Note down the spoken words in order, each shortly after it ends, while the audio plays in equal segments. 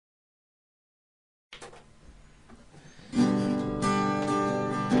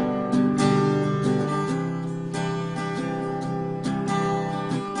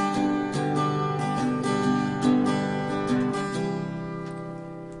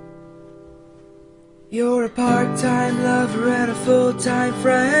You're a part-time lover and a full-time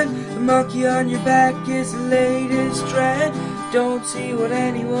friend. The monkey on your back is the latest trend. Don't see what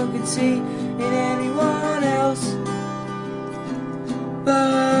anyone can see in anyone else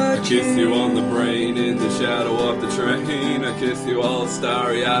but I kiss you on the brain in the shadow of the train. I kiss you all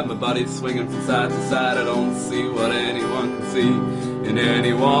starry-eyed, my body swinging from side to side. I don't see what anyone can see in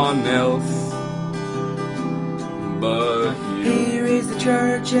anyone else but you. Here is the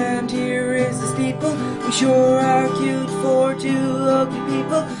church and here is the steeple. We sure are cute for two ugly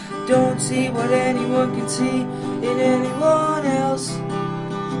people. Don't see what anyone can see in anyone else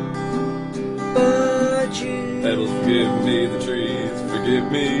but you. Petals forgive me, the trees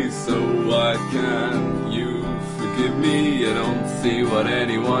forgive me, so why can't you forgive me? I don't see what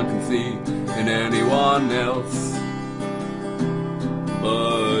anyone can see in anyone else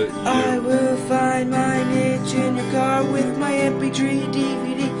but you. I will find my niche in your car with my MP3,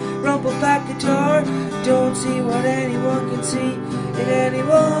 DVD, rumple-pack guitar. Don't see what anyone can see in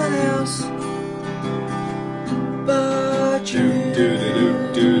anyone else but you.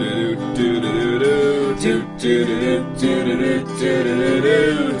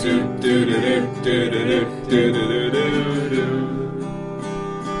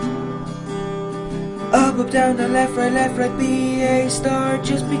 Up, down, down, left, right, be a star.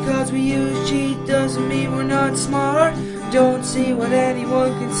 Just because we use cheat doesn't mean we're not smart. Don't see what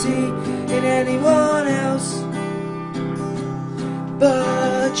anyone can see in anyone else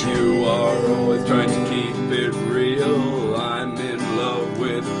but you. You are always trying to keep it real. I'm in love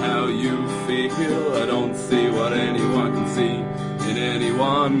with how you feel. I don't see what anyone can see in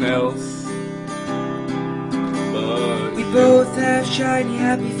anyone else but We you. both have shiny,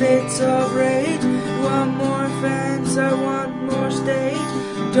 happy fits of rage. You want more fans, I want more stage.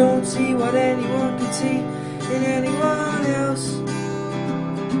 Don't see what anyone can see in anyone else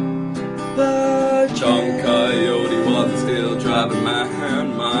but you. Tom Coyote wasn't still driving my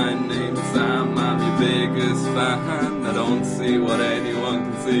hand. My name is Sam, I'm your biggest fan. I don't see what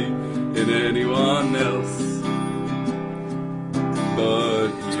anyone can see in anyone else but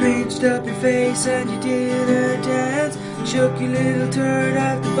you. Screeched up your face and you did a dance. Shook your little turd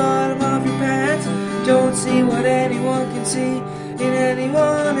at the bottom of your pants. Don't see what anyone can see in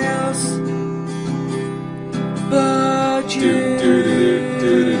anyone else but you.